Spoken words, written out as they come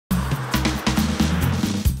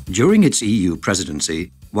During its EU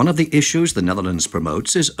presidency, one of the issues the Netherlands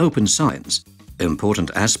promotes is open science.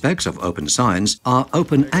 Important aspects of open science are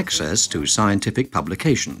open access to scientific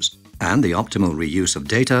publications and the optimal reuse of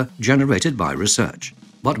data generated by research.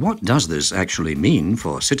 But what does this actually mean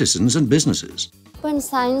for citizens and businesses? Open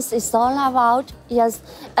science is all about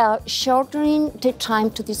shortening the time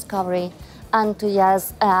to discovery and to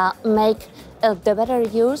make the better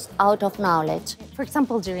use out of knowledge. For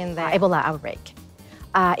example, during the Ebola outbreak,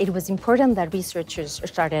 it was important that researchers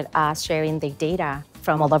started sharing their data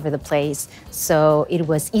from all over the place. So it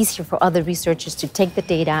was easier for other researchers to take the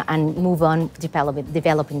data and move on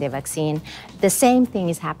developing the vaccine. The same thing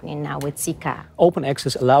is happening now with Zika. Open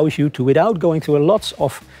access allows you to, without going through lots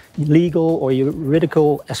of legal or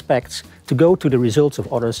juridical aspects, to go to the results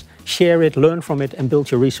of others, share it, learn from it, and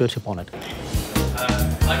build your research upon it.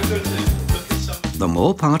 I'm going to look at some... The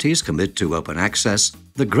more parties commit to open access,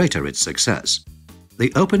 the greater its success.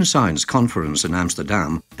 The Open Science Conference in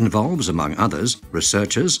Amsterdam involves, among others,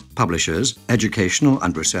 researchers, publishers, educational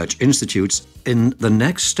and research institutes in the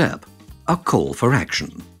next step, a call for action,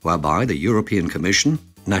 whereby the European Commission,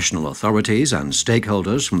 national authorities and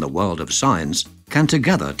stakeholders from the world of science can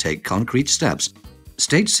together take concrete steps.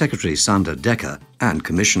 State Secretary Sander Dekker and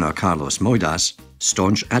Commissioner Carlos Moedas,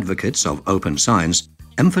 staunch advocates of open science,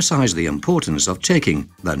 emphasize the importance of taking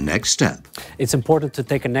the next step. It's important to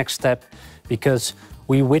take a next step because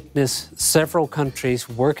we witness several countries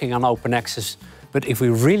working on open access, but if we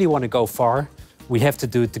really want to go far, we have to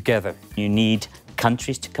do it together. You need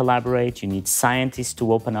countries to collaborate, you need scientists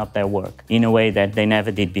to open up their work in a way that they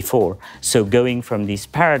never did before. So going from this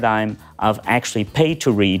paradigm of actually pay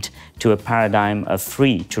to read to a paradigm of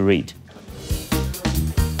free to read.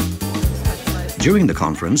 During the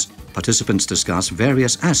conference, participants discuss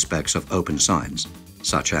various aspects of open science,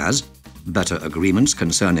 such as better agreements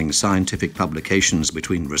concerning scientific publications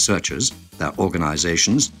between researchers, their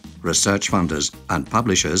organizations, research funders and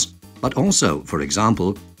publishers, but also, for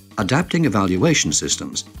example, adapting evaluation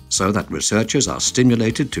systems so that researchers are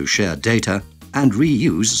stimulated to share data and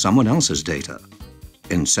reuse someone else's data.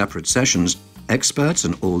 In separate sessions, experts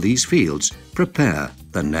in all these fields prepare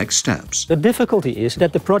the next steps. The difficulty is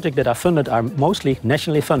that the projects that are funded are mostly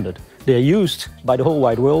nationally funded. They are used by the whole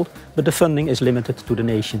wide world, but the funding is limited to the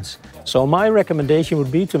nations. So my recommendation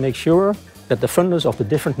would be to make sure that the funders of the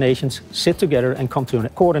different nations sit together and come to a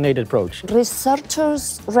coordinated approach.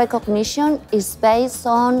 Researchers' recognition is based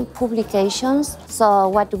on publications, so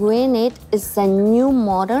what we need is a new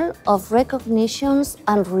model of recognitions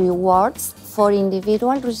and rewards for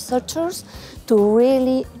individual researchers to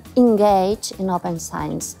really engage in open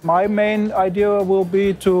science. My main idea will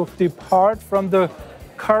be to depart from the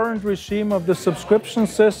current regime of the subscription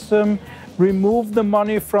system, remove the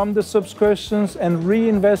money from the subscriptions and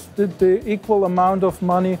reinvest the equal amount of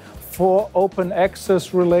money for open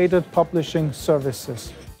access related publishing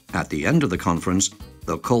services. At the end of the conference,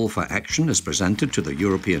 the call for action is presented to the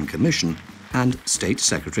European Commission and State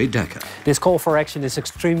Secretary Dekker. This call for action is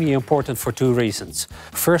extremely important for two reasons.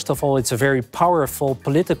 First of all, it's a very powerful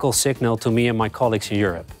political signal to me and my colleagues in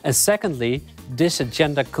Europe. And secondly, this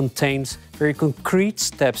agenda contains very concrete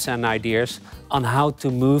steps and ideas on how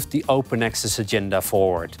to move the open access agenda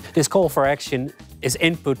forward. This call for action is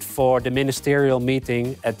input for the ministerial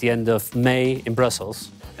meeting at the end of May in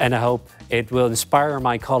Brussels. And I hope it will inspire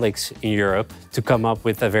my colleagues in Europe to come up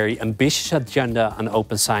with a very ambitious agenda on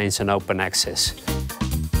open science and open access.